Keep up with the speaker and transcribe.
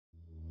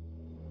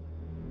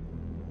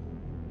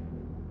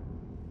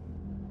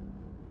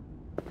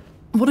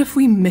What if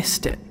we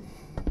missed it?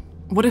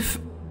 What if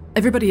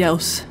everybody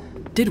else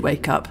did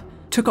wake up,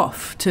 took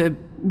off to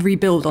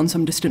rebuild on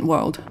some distant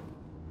world?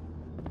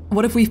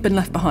 What if we've been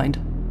left behind?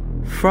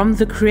 From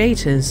the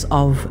creators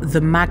of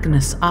the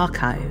Magnus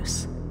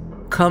Archives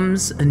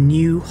comes a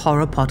new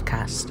horror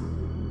podcast.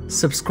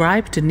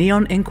 Subscribe to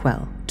Neon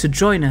Inkwell to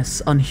join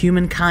us on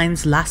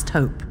humankind's last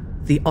hope,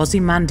 the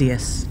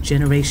Ozymandias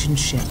generation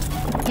ship.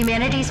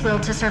 Humanity's will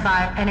to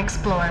survive and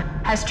explore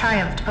has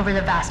triumphed over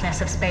the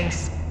vastness of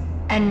space.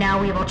 And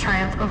now we will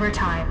triumph over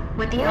time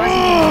with the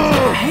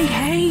Ozymandias.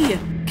 Hey!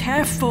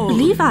 Careful!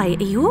 Levi,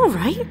 are you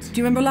alright?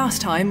 Do you remember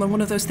last time when one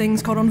of those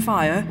things caught on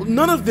fire? Well,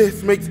 none of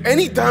this makes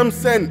any damn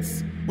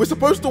sense. We're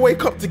supposed to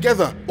wake up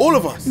together, all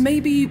of us.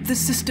 Maybe the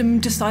system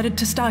decided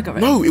to stagger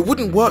it. No, it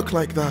wouldn't work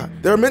like that.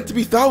 There are meant to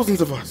be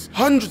thousands of us,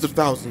 hundreds of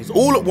thousands,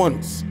 all at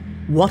once.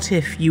 What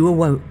if you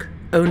awoke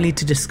only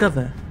to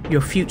discover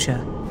your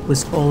future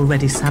was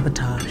already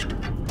sabotaged?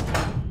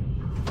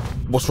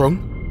 What's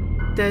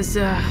wrong? There's,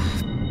 a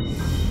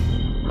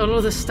lot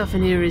of the stuff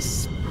in here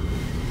is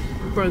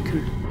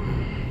broken.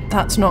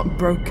 That's not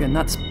broken,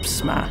 that's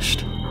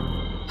smashed.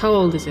 How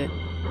old is it?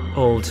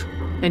 Old.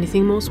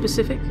 Anything more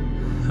specific?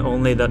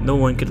 Only that no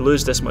one could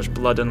lose this much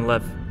blood and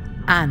live.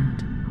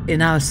 And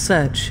in our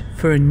search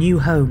for a new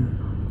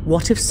home,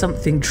 what if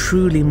something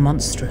truly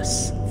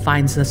monstrous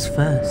finds us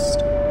first?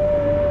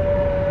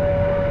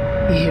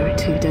 You hear it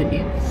too, don't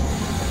you?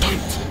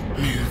 Don't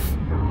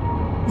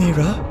move.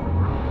 Mira?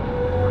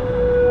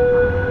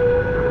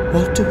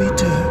 What do we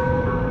do?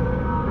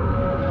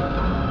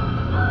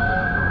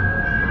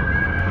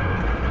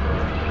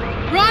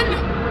 Run!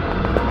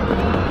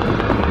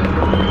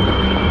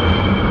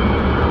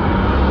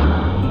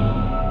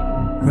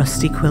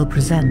 Rusty Quill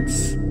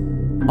presents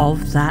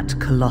Of That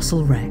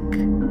Colossal Wreck,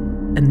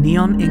 a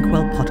Neon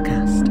Inkwell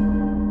podcast.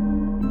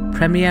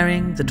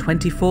 Premiering the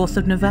 24th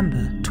of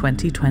November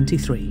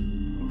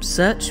 2023.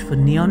 Search for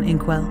Neon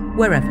Inkwell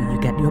wherever you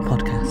get your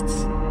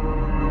podcasts.